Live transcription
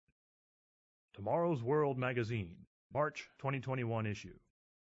Tomorrow's World Magazine, March 2021 issue.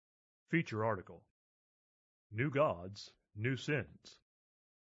 Feature article, New Gods, New Sins,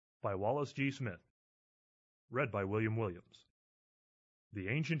 by Wallace G. Smith. Read by William Williams. The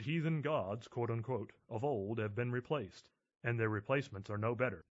ancient heathen gods, quote-unquote, of old have been replaced, and their replacements are no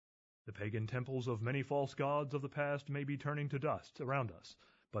better. The pagan temples of many false gods of the past may be turning to dust around us,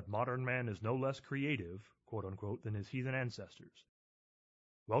 but modern man is no less creative, quote-unquote, than his heathen ancestors.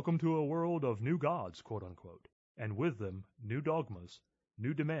 Welcome to a world of new gods, quote-unquote, and with them new dogmas,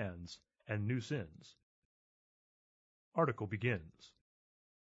 new demands, and new sins. Article begins.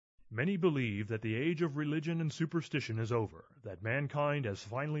 Many believe that the age of religion and superstition is over, that mankind has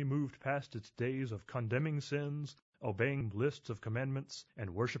finally moved past its days of condemning sins, obeying lists of commandments,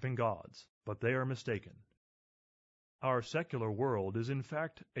 and worshiping gods, but they are mistaken. Our secular world is in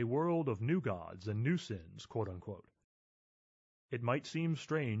fact a world of new gods and new sins, quote-unquote. It might seem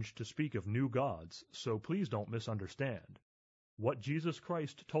strange to speak of new gods, so please don't misunderstand. What Jesus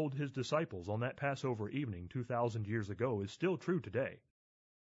Christ told his disciples on that Passover evening 2,000 years ago is still true today.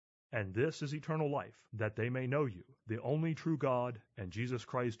 And this is eternal life, that they may know you, the only true God, and Jesus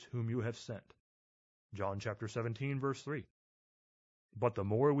Christ whom you have sent. John chapter 17, verse 3. But the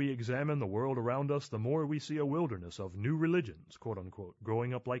more we examine the world around us, the more we see a wilderness of new religions, quote-unquote,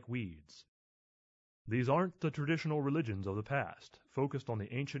 growing up like weeds. These aren't the traditional religions of the past, focused on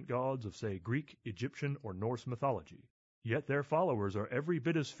the ancient gods of, say, Greek, Egyptian, or Norse mythology. Yet their followers are every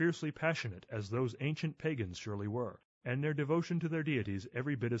bit as fiercely passionate as those ancient pagans surely were, and their devotion to their deities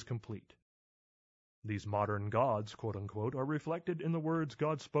every bit as complete. These modern gods, quote-unquote, are reflected in the words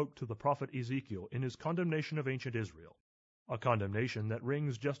God spoke to the prophet Ezekiel in his condemnation of ancient Israel, a condemnation that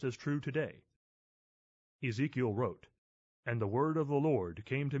rings just as true today. Ezekiel wrote, "And the word of the Lord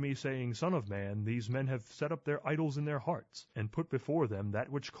came to me, saying, Son of man, these men have set up their idols in their hearts, and put before them that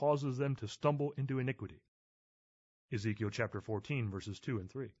which causes them to stumble into iniquity." Ezekiel chapter 14, verses 2 and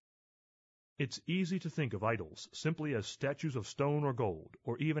 3. It's easy to think of idols simply as statues of stone or gold,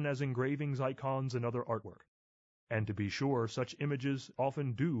 or even as engravings, icons, and other artwork. And to be sure, such images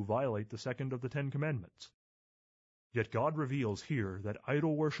often do violate the second of the 10 Commandments. Yet God reveals here that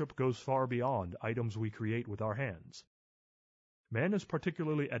idol worship goes far beyond items we create with our hands. Man is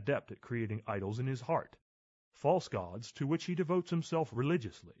particularly adept at creating idols in his heart, false gods to which he devotes himself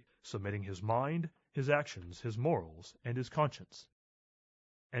religiously, submitting his mind, his actions, his morals, and his conscience.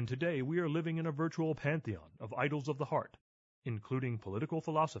 And today we are living in a virtual pantheon of idols of the heart, including political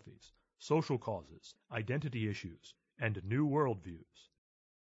philosophies, social causes, identity issues, and new worldviews.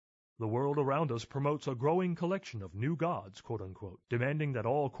 The world around us promotes a growing collection of new gods, quote-unquote, demanding that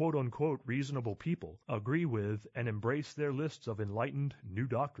all quote-unquote reasonable people agree with and embrace their lists of enlightened new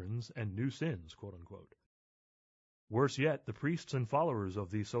doctrines and new sins, quote-unquote. Worse yet, the priests and followers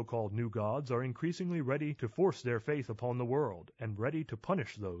of these so-called new gods are increasingly ready to force their faith upon the world and ready to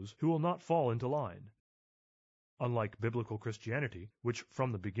punish those who will not fall into line. Unlike biblical Christianity, which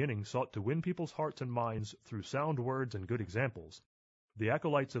from the beginning sought to win people's hearts and minds through sound words and good examples, the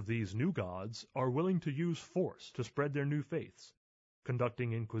acolytes of these new gods are willing to use force to spread their new faiths,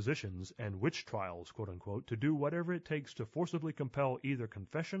 conducting inquisitions and witch trials, quote-unquote, to do whatever it takes to forcibly compel either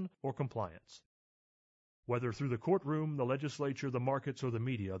confession or compliance. Whether through the courtroom, the legislature, the markets, or the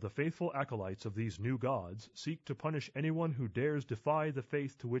media, the faithful acolytes of these new gods seek to punish anyone who dares defy the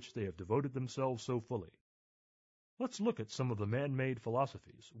faith to which they have devoted themselves so fully. Let's look at some of the man-made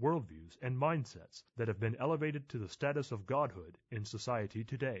philosophies, worldviews, and mindsets that have been elevated to the status of godhood in society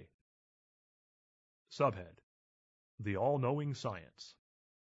today. Subhead: The All-Knowing Science.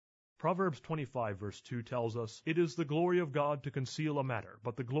 Proverbs 25 verse 2 tells us, "It is the glory of God to conceal a matter,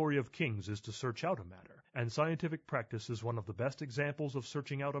 but the glory of kings is to search out a matter," and scientific practice is one of the best examples of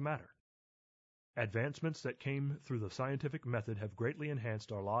searching out a matter. Advancements that came through the scientific method have greatly enhanced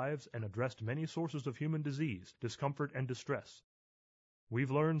our lives and addressed many sources of human disease, discomfort, and distress.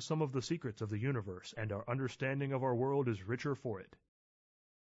 We've learned some of the secrets of the universe, and our understanding of our world is richer for it.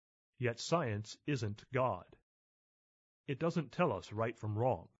 Yet science isn't God. It doesn't tell us right from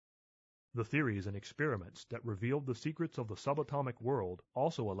wrong. The theories and experiments that revealed the secrets of the subatomic world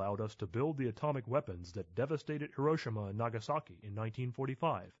also allowed us to build the atomic weapons that devastated Hiroshima and Nagasaki in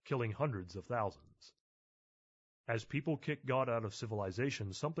 1945, killing hundreds of thousands. As people kick God out of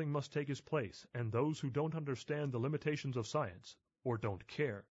civilization, something must take his place, and those who don't understand the limitations of science, or don't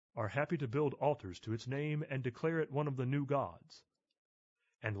care, are happy to build altars to its name and declare it one of the new gods.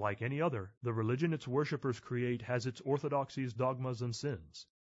 And like any other, the religion its worshippers create has its orthodoxies, dogmas, and sins.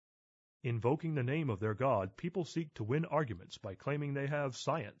 Invoking the name of their God, people seek to win arguments by claiming they have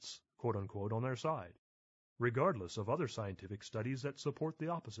science, quote-unquote, on their side, regardless of other scientific studies that support the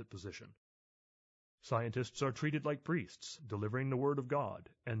opposite position. Scientists are treated like priests, delivering the word of God,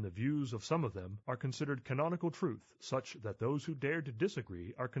 and the views of some of them are considered canonical truth, such that those who dare to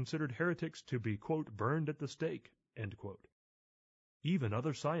disagree are considered heretics to be, quote, burned at the stake, end quote. Even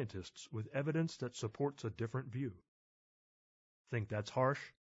other scientists with evidence that supports a different view. Think that's harsh?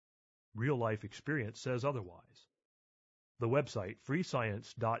 Real-life experience says otherwise. The website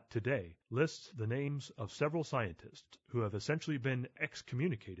freescience.today lists the names of several scientists who have essentially been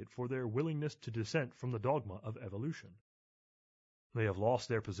excommunicated for their willingness to dissent from the dogma of evolution. They have lost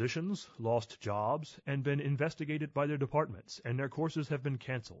their positions, lost jobs, and been investigated by their departments, and their courses have been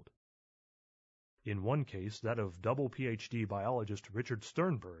canceled. In one case, that of double PhD biologist Richard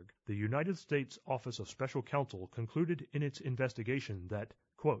Sternberg, the United States Office of Special Counsel concluded in its investigation that,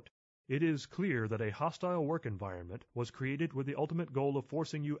 quote, "It is clear that a hostile work environment was created with the ultimate goal of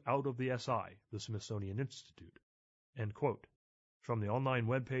forcing you out of the SI, the Smithsonian Institute." End quote. From the online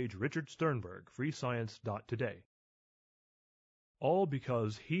webpage Richard Sternberg, freescience.today. All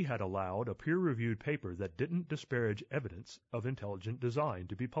because he had allowed a peer-reviewed paper that didn't disparage evidence of intelligent design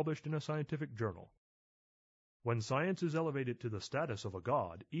to be published in a scientific journal. When science is elevated to the status of a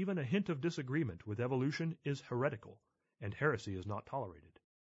god, even a hint of disagreement with evolution is heretical, and heresy is not tolerated.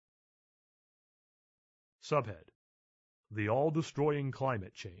 Subhead: The all-destroying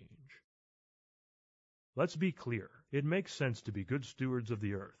climate change. Let's be clear, it makes sense to be good stewards of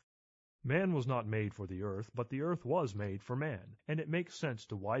the earth. Man was not made for the earth, but the earth was made for man, and it makes sense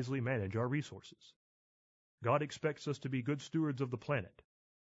to wisely manage our resources. God expects us to be good stewards of the planet.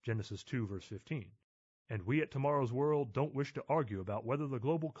 Genesis 2, verse 15. And we at Tomorrow's World don't wish to argue about whether the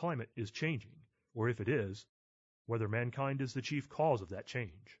global climate is changing, or if it is, whether mankind is the chief cause of that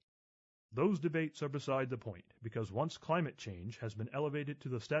change. Those debates are beside the point, because once climate change has been elevated to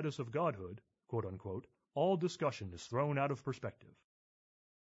the status of godhood, quote-unquote, all discussion is thrown out of perspective.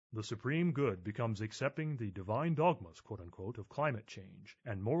 The supreme good becomes accepting the divine dogmas, quote-unquote, of climate change,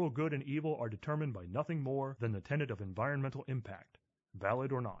 and moral good and evil are determined by nothing more than the tenet of environmental impact,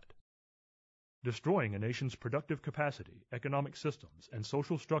 valid or not. Destroying a nation's productive capacity, economic systems, and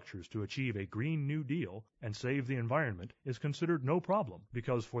social structures to achieve a Green New Deal and save the environment is considered no problem,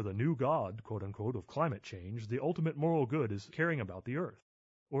 because for the new god, quote-unquote, of climate change, the ultimate moral good is caring about the earth,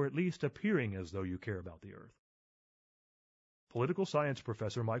 or at least appearing as though you care about the earth. Political science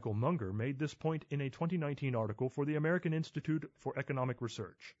professor Michael Munger made this point in a 2019 article for the American Institute for Economic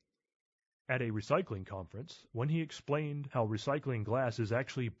Research. At a recycling conference, when he explained how recycling glass is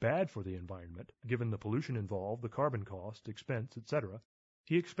actually bad for the environment, given the pollution involved, the carbon cost, expense, etc.,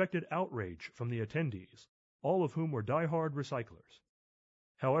 he expected outrage from the attendees, all of whom were die-hard recyclers.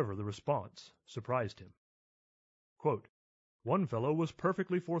 However, the response surprised him. Quote, "One fellow was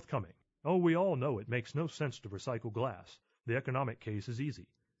perfectly forthcoming. Oh, we all know it makes no sense to recycle glass. The economic case is easy.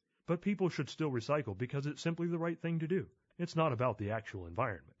 But people should still recycle because it's simply the right thing to do. It's not about the actual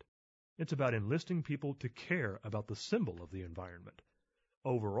environment. It's about enlisting people to care about the symbol of the environment.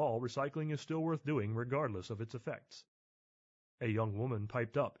 Overall, recycling is still worth doing regardless of its effects." A young woman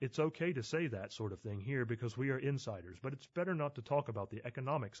piped up, "It's okay to say that sort of thing here because we are insiders, but it's better not to talk about the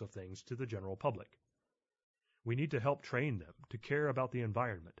economics of things to the general public. We need to help train them to care about the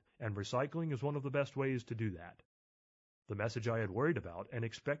environment, and recycling is one of the best ways to do that." The message I had worried about and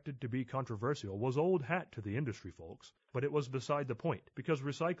expected to be controversial was old hat to the industry folks, but it was beside the point, because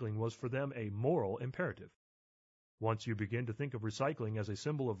recycling was for them a moral imperative. Once you begin to think of recycling as a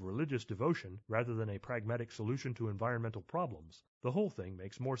symbol of religious devotion rather than a pragmatic solution to environmental problems, the whole thing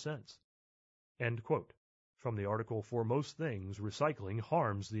makes more sense. End quote. From the article For Most Things, Recycling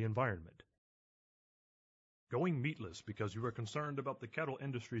Harms the Environment. Going meatless because you are concerned about the cattle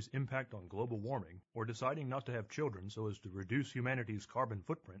industry's impact on global warming, or deciding not to have children so as to reduce humanity's carbon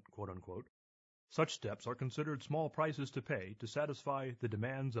footprint, quote-unquote, such steps are considered small prices to pay to satisfy the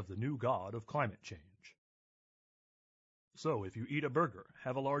demands of the new god of climate change. So if you eat a burger,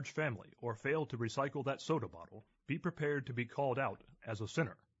 have a large family, or fail to recycle that soda bottle, be prepared to be called out as a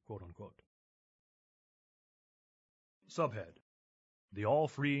sinner, quote-unquote. Subhead: The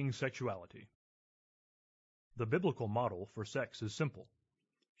all-freeing sexuality. The biblical model for sex is simple.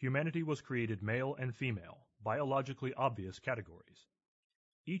 Humanity was created male and female, biologically obvious categories.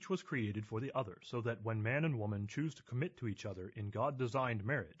 Each was created for the other, so that when man and woman choose to commit to each other in God-designed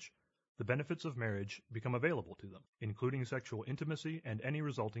marriage, the benefits of marriage become available to them, including sexual intimacy and any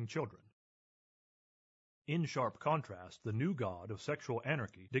resulting children. In sharp contrast, the new god of sexual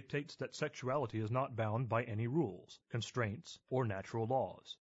anarchy dictates that sexuality is not bound by any rules, constraints, or natural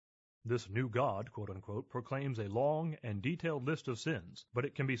laws. This new god, quote-unquote, proclaims a long and detailed list of sins, but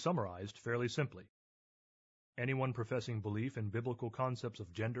it can be summarized fairly simply. Anyone professing belief in biblical concepts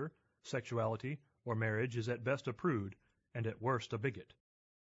of gender, sexuality, or marriage is at best a prude and at worst a bigot.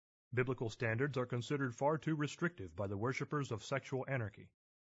 Biblical standards are considered far too restrictive by the worshippers of sexual anarchy.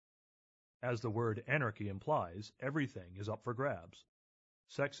 As the word anarchy implies, everything is up for grabs.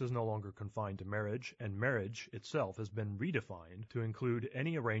 Sex is no longer confined to marriage, and marriage itself has been redefined to include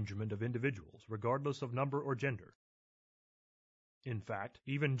any arrangement of individuals, regardless of number or gender. In fact,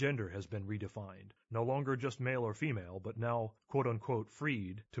 even gender has been redefined, no longer just male or female, but now, quote-unquote,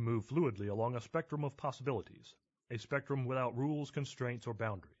 freed to move fluidly along a spectrum of possibilities, a spectrum without rules, constraints, or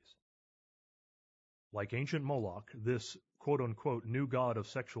boundaries. Like ancient Moloch, this quote-unquote new god of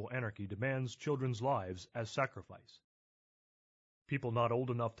sexual anarchy demands children's lives as sacrifice. People not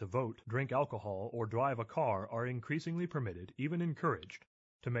old enough to vote, drink alcohol, or drive a car are increasingly permitted, even encouraged,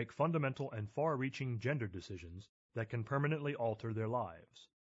 to make fundamental and far-reaching gender decisions that can permanently alter their lives.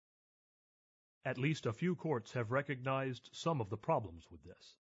 At least a few courts have recognized some of the problems with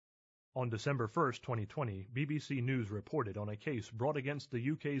this. On December 1, 2020, BBC News reported on a case brought against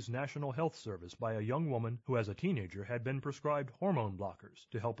the UK's National Health Service by a young woman who as a teenager had been prescribed hormone blockers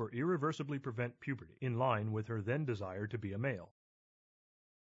to help her irreversibly prevent puberty, in line with her then desire to be a male.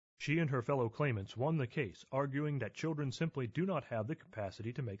 She and her fellow claimants won the case, arguing that children simply do not have the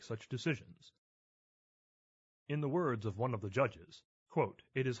capacity to make such decisions. In the words of one of the judges, quote,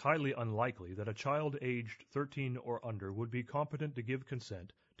 "It is highly unlikely that a child aged 13 or under would be competent to give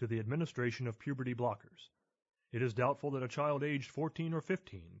consent to the administration of puberty blockers. It is doubtful that a child aged 14 or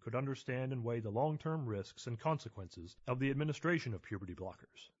 15 could understand and weigh the long-term risks and consequences of the administration of puberty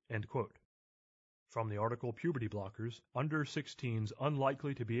blockers." End quote. From the article Puberty Blockers, Under 16s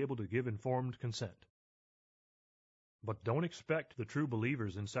Unlikely to be Able to Give Informed Consent. But don't expect the true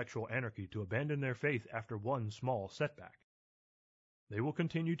believers in sexual anarchy to abandon their faith after one small setback. They will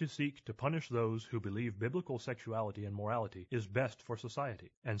continue to seek to punish those who believe biblical sexuality and morality is best for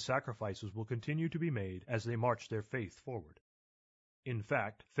society, and sacrifices will continue to be made as they march their faith forward. In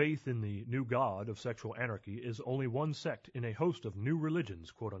fact, faith in the new god of sexual anarchy is only one sect in a host of new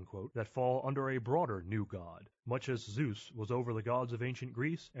religions, quote-unquote, that fall under a broader new god, much as Zeus was over the gods of ancient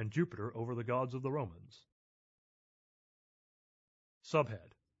Greece and Jupiter over the gods of the Romans.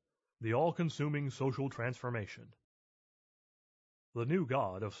 Subhead: The All-Consuming Social Transformation. The new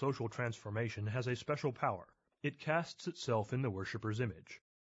god of social transformation has a special power. It casts itself in the worshipper's image.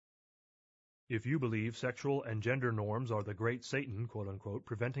 If you believe sexual and gender norms are the great Satan, quote-unquote,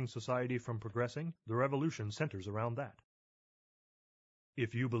 preventing society from progressing, the revolution centers around that.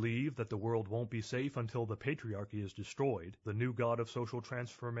 If you believe that the world won't be safe until the patriarchy is destroyed, the new god of social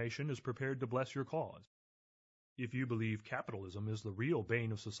transformation is prepared to bless your cause. If you believe capitalism is the real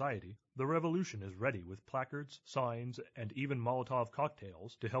bane of society, the revolution is ready with placards, signs, and even Molotov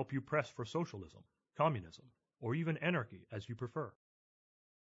cocktails to help you press for socialism, communism, or even anarchy as you prefer.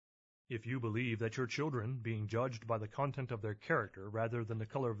 If you believe that your children being judged by the content of their character rather than the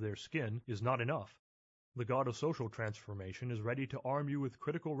color of their skin is not enough, the god of social transformation is ready to arm you with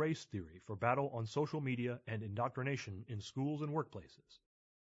critical race theory for battle on social media and indoctrination in schools and workplaces.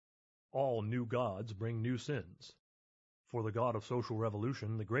 All new gods bring new sins. For the god of social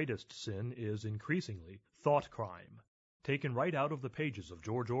revolution, the greatest sin is, increasingly, thought crime, taken right out of the pages of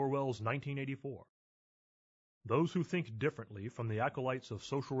George Orwell's 1984. Those who think differently from the acolytes of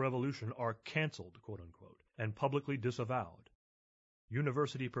social revolution are canceled, quote-unquote, and publicly disavowed.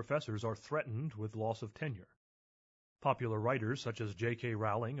 University professors are threatened with loss of tenure. Popular writers such as J.K.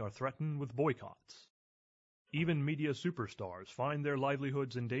 Rowling are threatened with boycotts. Even media superstars find their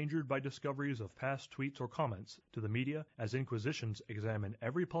livelihoods endangered by discoveries of past tweets or comments to the media as inquisitions examine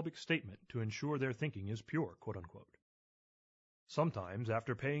every public statement to ensure their thinking is pure, quote-unquote. Sometimes,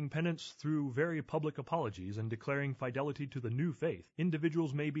 after paying penance through very public apologies and declaring fidelity to the new faith,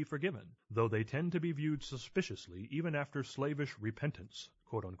 individuals may be forgiven, though they tend to be viewed suspiciously even after slavish repentance,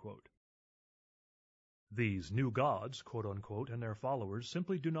 quote-unquote. These new gods, quote-unquote, and their followers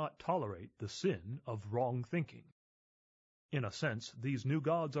simply do not tolerate the sin of wrong thinking. In a sense, these new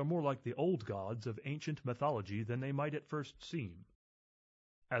gods are more like the old gods of ancient mythology than they might at first seem.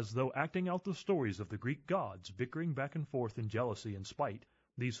 As though acting out the stories of the Greek gods, bickering back and forth in jealousy and spite,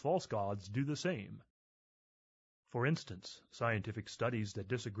 these false gods do the same. For instance, scientific studies that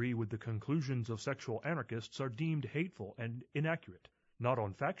disagree with the conclusions of sexual anarchists are deemed hateful and inaccurate, not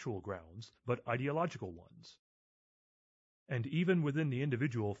on factual grounds, but ideological ones. And even within the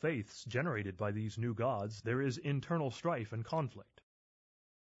individual faiths generated by these new gods, there is internal strife and conflict.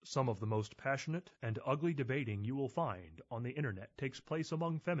 Some of the most passionate and ugly debating you will find on the internet takes place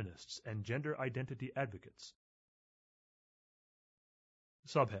among feminists and gender identity advocates.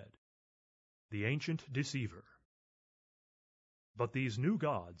 Subhead: The Ancient Deceiver. But these new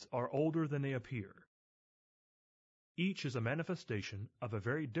gods are older than they appear. Each is a manifestation of a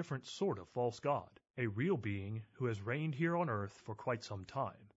very different sort of false god, a real being who has reigned here on earth for quite some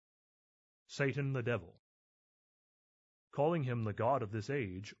time. Satan the devil. Calling him the god of this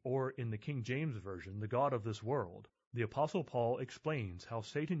age, or in the King James Version, the god of this world, the Apostle Paul explains how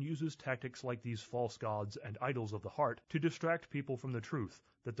Satan uses tactics like these false gods and idols of the heart to distract people from the truth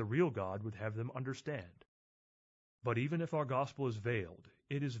that the real God would have them understand. But even if our gospel is veiled,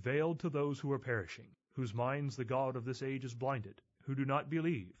 it is veiled to those who are perishing, whose minds the god of this age is blinded, who do not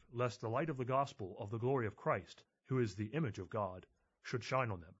believe, lest the light of the gospel of the glory of Christ, who is the image of God, should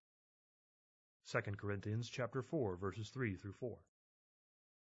shine on them. 2 Corinthians chapter 4, verses 3 through 4.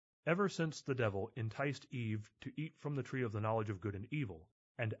 Ever since the devil enticed Eve to eat from the tree of the knowledge of good and evil,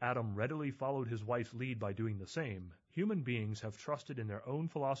 and Adam readily followed his wife's lead by doing the same, human beings have trusted in their own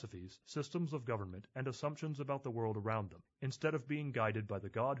philosophies, systems of government, and assumptions about the world around them, instead of being guided by the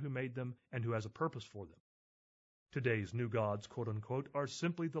God who made them and who has a purpose for them. Today's new gods, quote-unquote, are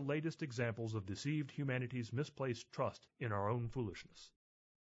simply the latest examples of deceived humanity's misplaced trust in our own foolishness.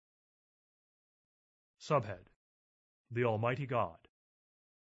 Subhead: The Almighty God.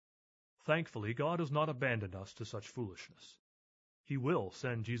 Thankfully, God has not abandoned us to such foolishness. He will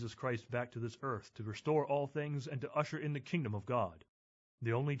send Jesus Christ back to this earth to restore all things and to usher in the kingdom of God,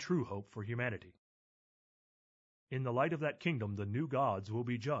 the only true hope for humanity. In the light of that kingdom, the new gods will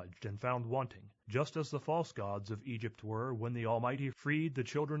be judged and found wanting, just as the false gods of Egypt were when the Almighty freed the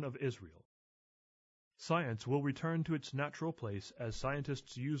children of Israel. Science will return to its natural place as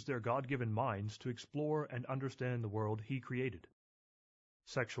scientists use their God-given minds to explore and understand the world He created.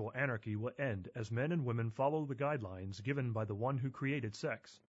 Sexual anarchy will end as men and women follow the guidelines given by the one who created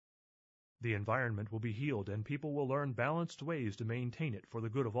sex. The environment will be healed and people will learn balanced ways to maintain it for the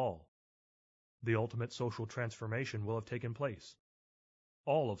good of all. The ultimate social transformation will have taken place.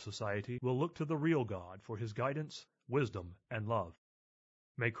 All of society will look to the real God for His guidance, wisdom, and love.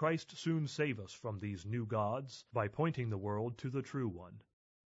 May Christ soon save us from these new gods by pointing the world to the true one.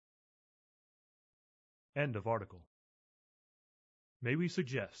 End of article. May we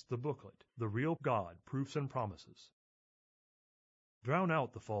suggest the booklet, The Real God, Proofs and Promises. Drown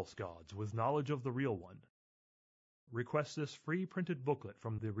out the false gods with knowledge of the real one. Request this free printed booklet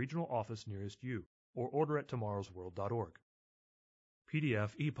from the regional office nearest you, or order at tomorrowsworld.org.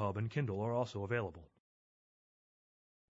 PDF, EPUB, and Kindle are also available.